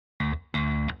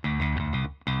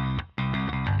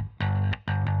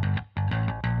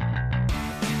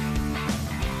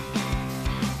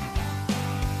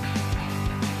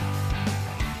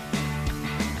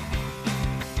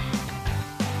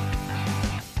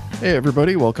Hey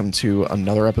everybody, welcome to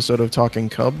another episode of Talking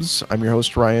Cubs. I'm your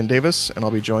host Ryan Davis, and I'll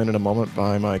be joined in a moment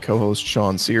by my co-host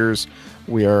Sean Sears.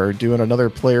 We are doing another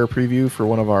player preview for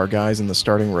one of our guys in the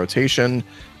starting rotation.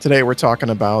 Today we're talking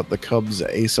about the Cubs'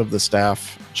 ace of the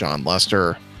staff, Jon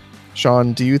Lester.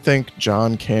 Sean, do you think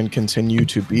Jon can continue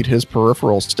to beat his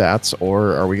peripheral stats,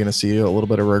 or are we going to see a little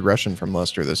bit of regression from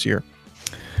Lester this year?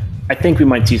 I think we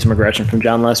might see some regression from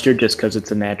Jon Lester just because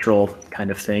it's a natural kind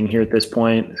of thing here at this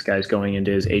point. This guy's going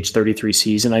into his age 33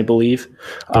 season, I believe.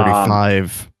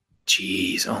 35.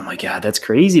 Geez, oh my God, that's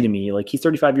crazy to me. Like, he's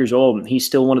 35 years old and he's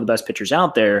still one of the best pitchers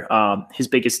out there. His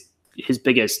biggest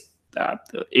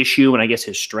issue, and I guess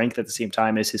his strength at the same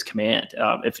time, is his command.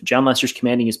 If Jon Lester's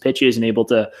commanding his pitches and able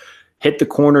to hit the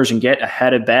corners and get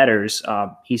ahead of batters,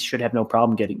 he should have no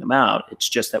problem getting them out. It's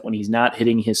just that when he's not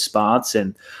hitting his spots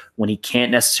and when he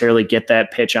can't necessarily get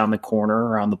that pitch on the corner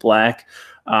or on the black,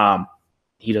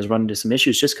 he does run into some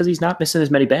issues just because he's not missing as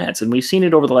many bats. And we've seen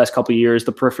it over the last couple of years.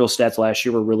 The peripheral stats last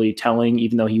year were really telling,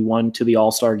 even though he won to the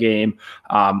All-Star game.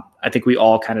 I think we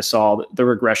all kind of saw the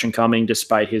regression coming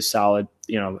despite his solid,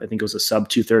 I think it was a sub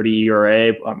 230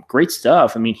 ERA. Great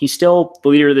stuff. I mean, he's still the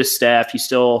leader of this staff. He's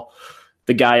still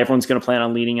the guy everyone's going to plan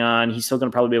on leaning on. He's still going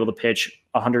to probably be able to pitch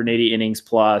 180 innings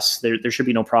plus. There should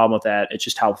be no problem with that. It's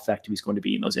just how effective he's going to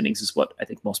be in those innings is what I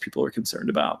think most people are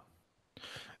concerned about.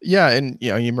 Yeah, and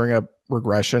you bring up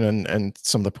regression and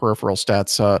some of the peripheral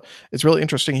stats. It's really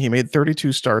interesting. He made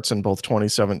 32 starts in both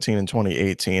 2017 and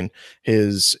 2018.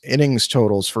 His innings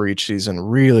totals for each season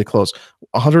really close.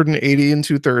 180 and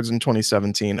 2/3 in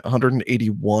 2017,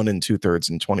 181 and 2/3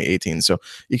 in 2018. So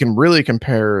you can really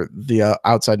compare the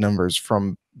outside numbers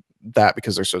from that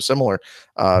because they're so similar.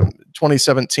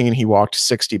 2017, he walked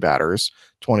 60 batters.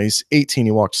 2018,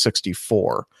 he walked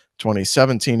 64.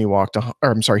 2017, he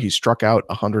struck out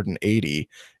 180.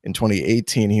 In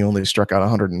 2018, he only struck out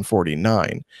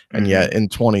 149. And yet in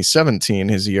 2017,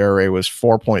 his ERA was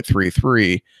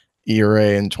 4.33.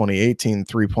 ERA in 2018,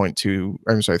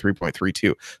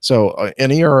 3.32. So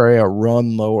an ERA a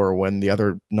run lower when the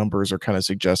other numbers are kind of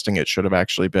suggesting it should have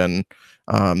actually been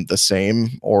the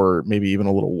same or maybe even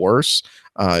a little worse.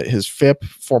 His FIP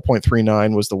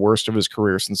 4.39 was the worst of his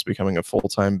career since becoming a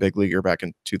full-time big leaguer back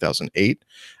in 2008.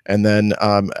 And then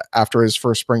after his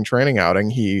first spring training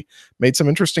outing, he made some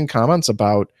interesting comments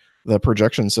about the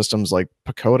projection systems like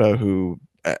Pacoda, who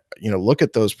look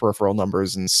at those peripheral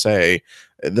numbers and say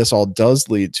this all does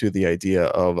lead to the idea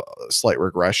of slight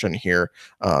regression here.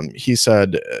 He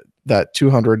said that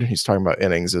 200, he's talking about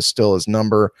innings, is still his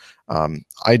number.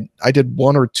 I did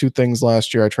one or two things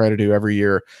last year I try to do every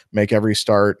year: make every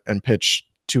start and pitch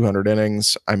 200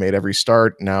 innings. I made every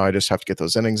start. Now I just have to get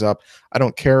those innings up. I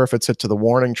don't care if it's hit to the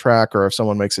warning track or if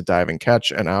someone makes a diving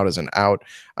catch and out is an out.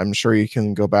 I'm sure you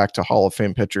can go back to Hall of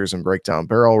Fame pitchers and break down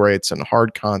barrel rates and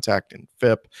hard contact and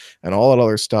FIP and all that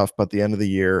other stuff. But at the end of the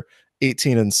year,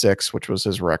 18-6, which was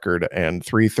his record, and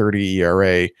 3.30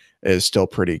 ERA is still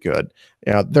pretty good.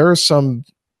 Yeah, there are some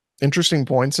interesting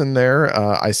points in there.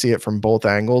 I see it from both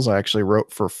angles. I actually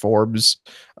wrote for Forbes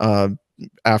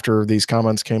after these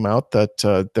comments came out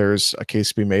that there's a case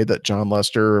to be made that Jon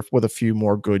Lester, with a few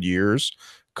more good years,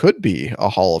 could be a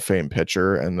Hall of Fame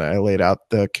pitcher. And I laid out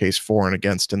the case for and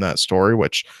against in that story,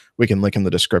 which we can link in the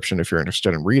description if you're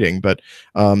interested in reading. But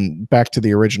back to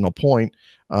the original point,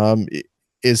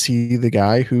 is he the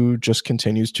guy who just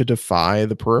continues to defy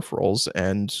the peripherals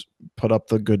and put up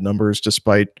the good numbers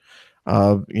despite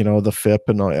the FIP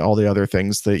and all the other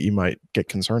things that you might get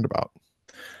concerned about?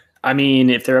 I mean,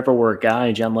 if there ever were a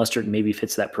guy, Jon Lester maybe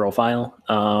fits that profile.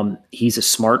 He's a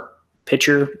smart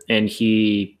pitcher and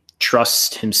he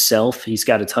trusts himself. He's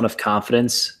got a ton of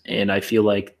confidence. And I feel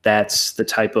like that's the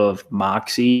type of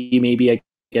moxie, maybe, I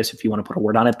guess, if you want to put a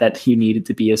word on it, that you needed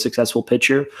to be a successful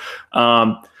pitcher.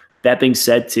 That being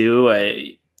said, too,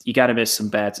 you got to miss some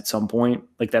bats at some point.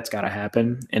 Like, that's got to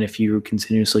happen. And if you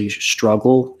continuously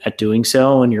struggle at doing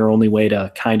so and your only way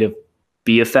to kind of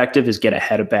be effective is get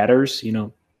ahead of batters,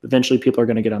 eventually people are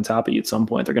going to get on top of you at some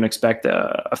point. They're going to expect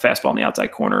a fastball in the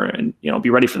outside corner and, be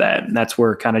ready for that. And that's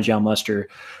where kind of Jon Lester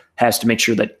has to make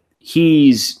sure that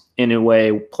he's, in a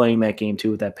way, playing that game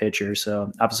too with that pitcher.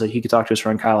 So obviously he could talk to his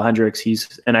friend Kyle Hendricks.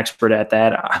 He's an expert at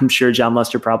that. I'm sure Jon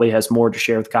Lester probably has more to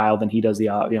share with Kyle than he does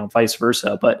vice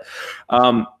versa. But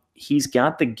he's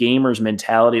got the gamer's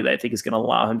mentality that I think is going to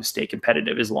allow him to stay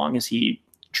competitive as long as he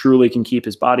truly can keep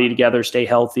his body together, stay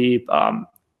healthy.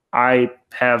 I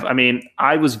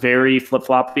was very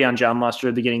flip-floppy on Jon Lester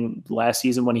at the beginning last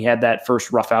season when he had that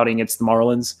first rough outing against the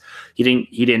Marlins. He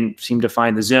didn't seem to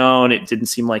find the zone. It didn't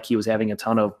seem like he was having a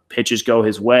ton of pitches go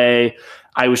his way.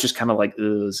 I was just kind of like,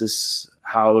 is this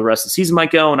how the rest of the season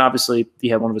might go. And obviously, he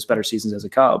had one of his better seasons as a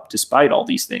Cub, despite all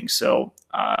these things. So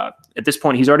at this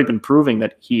point, he's already been proving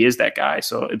that he is that guy.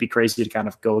 So it'd be crazy to kind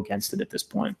of go against it at this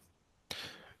point.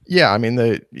 Yeah, I mean,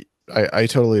 I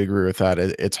totally agree with that.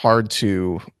 It's hard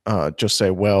to just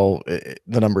say, well,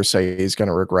 the numbers say he's going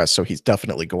to regress, so he's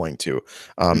definitely going to.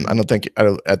 I don't think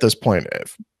at this point,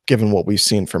 given what we've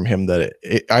seen from him, that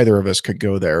either of us could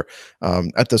go there.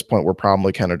 At this point, we're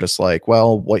probably kind of just like,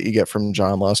 well, what you get from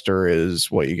Jon Lester is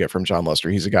what you get from Jon Lester.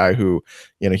 He's a guy who,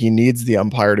 he needs the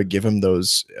umpire to give him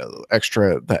those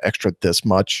extra this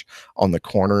much on the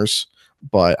corners.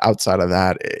 But outside of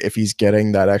that, if he's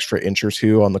getting that extra inch or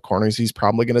two on the corners, he's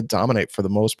probably going to dominate for the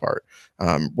most part.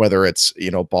 Whether it's,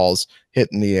 balls hit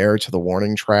in the air to the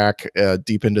warning track,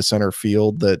 deep into center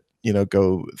field that,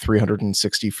 go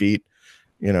 360 feet,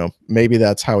 maybe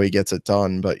that's how he gets it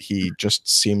done, but he just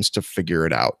seems to figure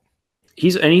it out.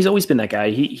 He's always been that guy.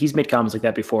 He's made comments like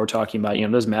that before, talking about, it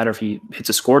doesn't matter if he hits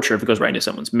a scorcher if it goes right into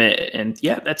someone's mitt. And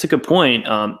yeah, that's a good point.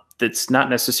 That's not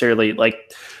necessarily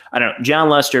like, I don't know, Jon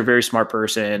Lester, very smart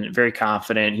person, very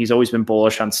confident. He's always been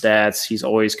bullish on stats. He's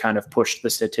always kind of pushed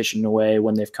the statistician away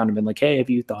when they've kind of been like, hey, have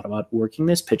you thought about working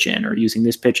this pitch in or using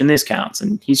this pitch in this counts?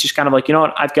 And he's just kind of like, you know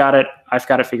what, I've got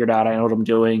it figured out. I know what I'm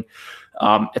doing.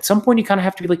 At some point you kind of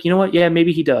have to be like, you know what? Yeah,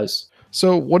 maybe he does.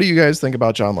 So what do you guys think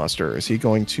about Jon Lester? Is he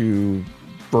going to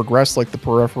regress like the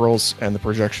peripherals and the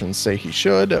projections say he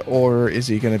should, or is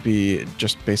he going to be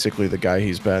just basically the guy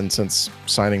he's been since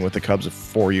signing with the Cubs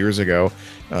 4 years ago?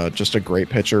 Just a great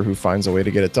pitcher who finds a way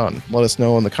to get it done. Let us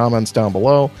know in the comments down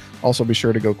below. Also, be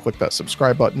sure to go click that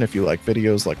subscribe button if you like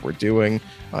videos like we're doing.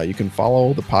 You can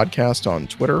follow the podcast on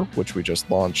Twitter, which we just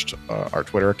launched our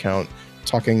Twitter account,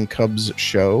 Talking Cubs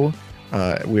Show.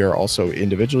 We are also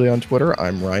individually on Twitter.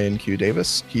 I'm Ryan Q.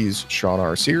 Davis. He's Sean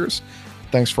R. Sears.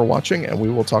 Thanks for watching, and we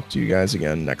will talk to you guys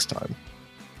again next time.